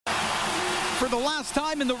For the last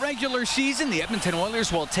time in the regular season, the Edmonton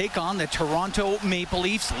Oilers will take on the Toronto Maple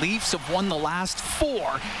Leafs. Leafs have won the last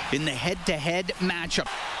 4 in the head-to-head matchup.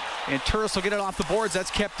 And Turris will get it off the boards.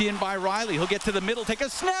 That's kept in by Riley. He'll get to the middle, take a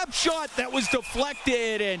snapshot that was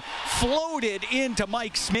deflected and floated into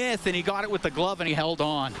Mike Smith, and he got it with the glove and he held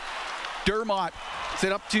on. Dermott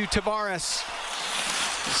set up to Tavares.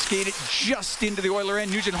 Skated just into the Oiler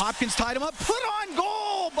end. Nugent Hopkins tied him up. Put on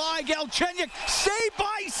goal by Galchenyuk. Saved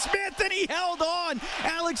by Smith, and he held on.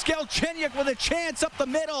 Alex Galchenyuk with a chance up the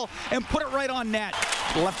middle and put it right on net.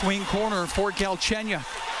 Left wing corner for Galchenyuk.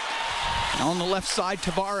 On the left side,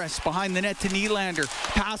 Tavares behind the net to Nylander.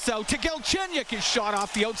 Pass out to Galchenyuk. His shot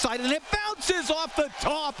off the outside, and it bounces off the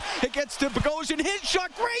top. It gets to Bogosian. His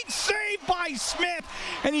shot, great save by Smith,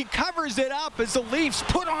 and he covers it up as the Leafs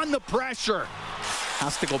put on the pressure.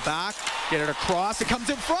 Has to go back, get it across. It comes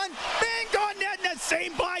in front. Banged on net, and a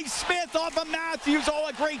save by Smith off of Matthews. Oh,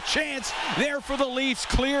 a great chance there for the Leafs.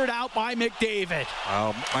 Cleared out by McDavid.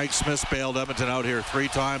 Mike Smith bailed Edmonton out here 3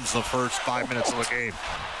 times in the first 5 minutes of the game.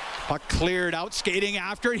 Puck cleared out, skating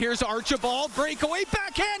after it. Here's Archibald. Breakaway,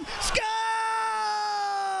 backhand. Scores!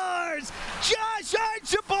 Josh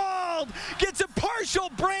Archibald gets a partial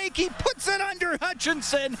break. He puts it under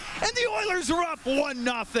Hutchinson, and the Oilers are up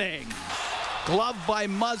 1-0. Glove by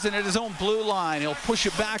Muzzin at his own blue line. He'll push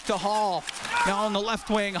it back to Hall. Now on the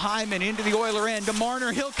left wing, Hyman into the Oiler end to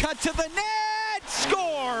Marner. He'll cut to the net.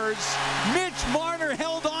 Scores! Mitch Marner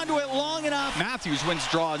held onto it long enough. Matthews wins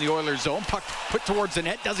draw in the Oilers zone. Puck put towards the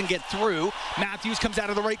net, doesn't get through. Matthews comes out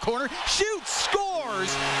of the right corner, shoots,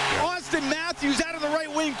 scores! Austin Matthews out of the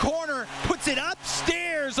right wing corner, puts it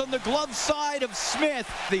upstairs on the glove side of Smith.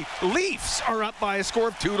 The Leafs are up by a score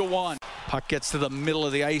of 2-1. Puck gets to the middle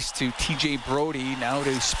of the ice to TJ Brody. Now to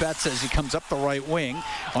Spezza as he comes up the right wing.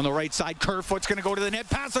 On the right side, Kerfoot's going to go to the net.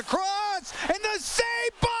 Pass across, and the save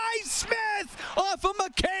by Smith off of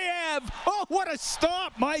Mikheyev. Oh, what a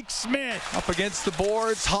stop, Mike Smith. Up against the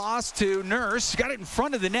boards, Haas to Nurse. Got it in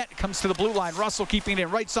front of the net. Comes to the blue line. Russell keeping it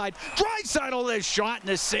in right side. Draisaitl, this shot and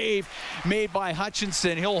the save made by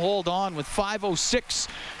Hutchinson. He'll hold on with 5:06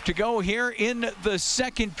 to go here in the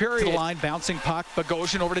second period. To the line, bouncing puck.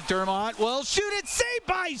 Bogosian over to Dermott. Well, shoot it. Saved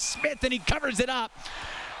by Smith, and he covers it up.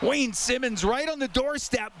 Wayne Simmons right on the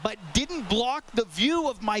doorstep, but didn't block the view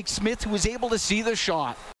of Mike Smith, who was able to see the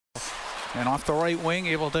shot. And off the right wing,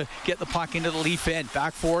 able to get the puck into the Leaf end.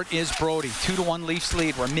 Back for it is Brody. 2-1 Leafs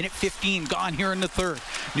lead. We're a minute 15 gone here in the third.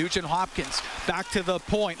 Nugent Hopkins back to the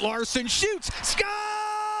point. Larson shoots. Scores!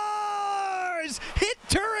 Hit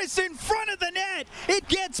Turris in front of the net. It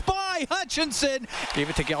gets by Hutchinson. Gave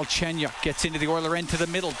it to Galchenyuk. Gets into the Oiler end to the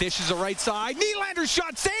middle. Dishes the right side. Nylander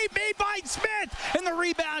shot saved made by Smith. And the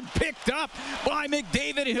rebound picked up by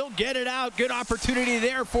McDavid. He'll get it out. Good opportunity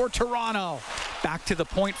there for Toronto. Back to the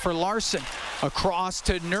point for Larson. Across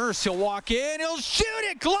to Nurse. He'll walk in. He'll shoot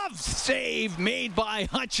it. Glove save made by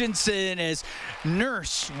Hutchinson as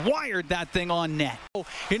Nurse wired that thing on net.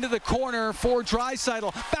 Into the corner for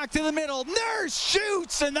Draisaitl. Back to the middle. Nurse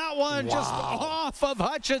shoots, and that one just off of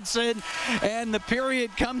Hutchinson. And the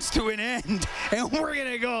period comes to an end. And we're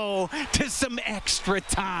going to go to some extra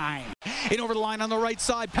time. In over the line on the right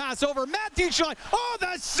side. Pass over. Matthews shot. Oh,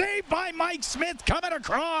 the save by Mike Smith coming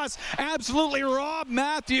across. Absolutely robbed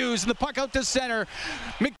Matthews. And the puck out to center.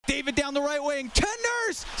 McDavid down the right wing. To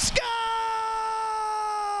Nurse. Scores!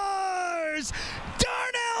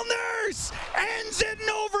 Darnell Nurse ends it in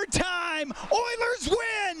overtime. Oilers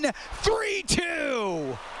win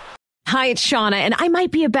 3-2. Hi, it's Shauna, and I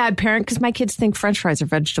might be a bad parent because my kids think French fries are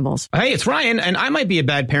vegetables. Hey, it's Ryan, and I might be a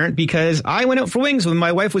bad parent because I went out for wings when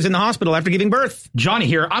my wife was in the hospital after giving birth. Johnny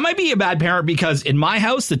here. I might be a bad parent because in my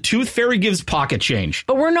house, the tooth fairy gives pocket change.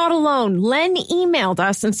 But we're not alone. Len emailed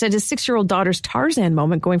us and said his 6-year-old daughter's Tarzan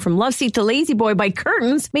moment going from love seat to lazy boy by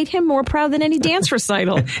curtains made him more proud than any dance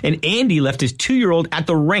recital. And Andy left his 2-year-old at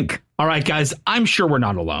the rink. All right, guys, I'm sure we're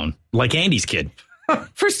not alone. Like Andy's kid.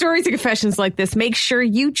 For stories and confessions like this, make sure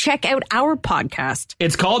you check out our podcast.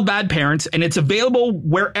 It's called Bad Parents, and it's available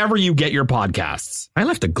wherever you get your podcasts. I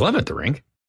left a glove at the rink.